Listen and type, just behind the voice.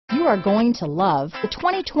you are going to love the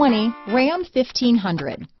 2020 Ram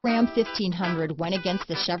 1500. Ram 1500 went against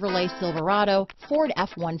the Chevrolet Silverado, Ford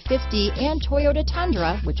F-150, and Toyota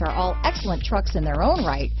Tundra, which are all excellent trucks in their own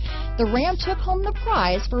right. The Ram took home the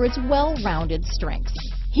prize for its well-rounded strengths.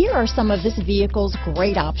 Here are some of this vehicle's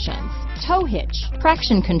great options: tow hitch,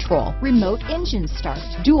 traction control, remote engine start,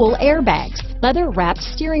 dual airbags, leather-wrapped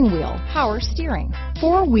steering wheel, power steering,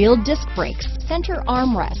 four-wheel disc brakes, center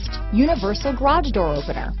armrest, universal garage door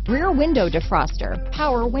opener, rear window defroster,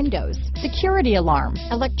 power windows, security alarm,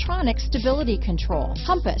 electronic stability control,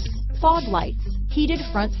 compass, fog lights, heated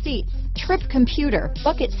front seats, trip computer,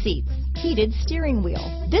 bucket seats, heated steering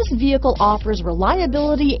wheel. This vehicle offers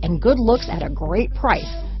reliability and good looks at a great price.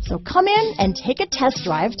 So come in and take a test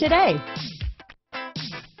drive today.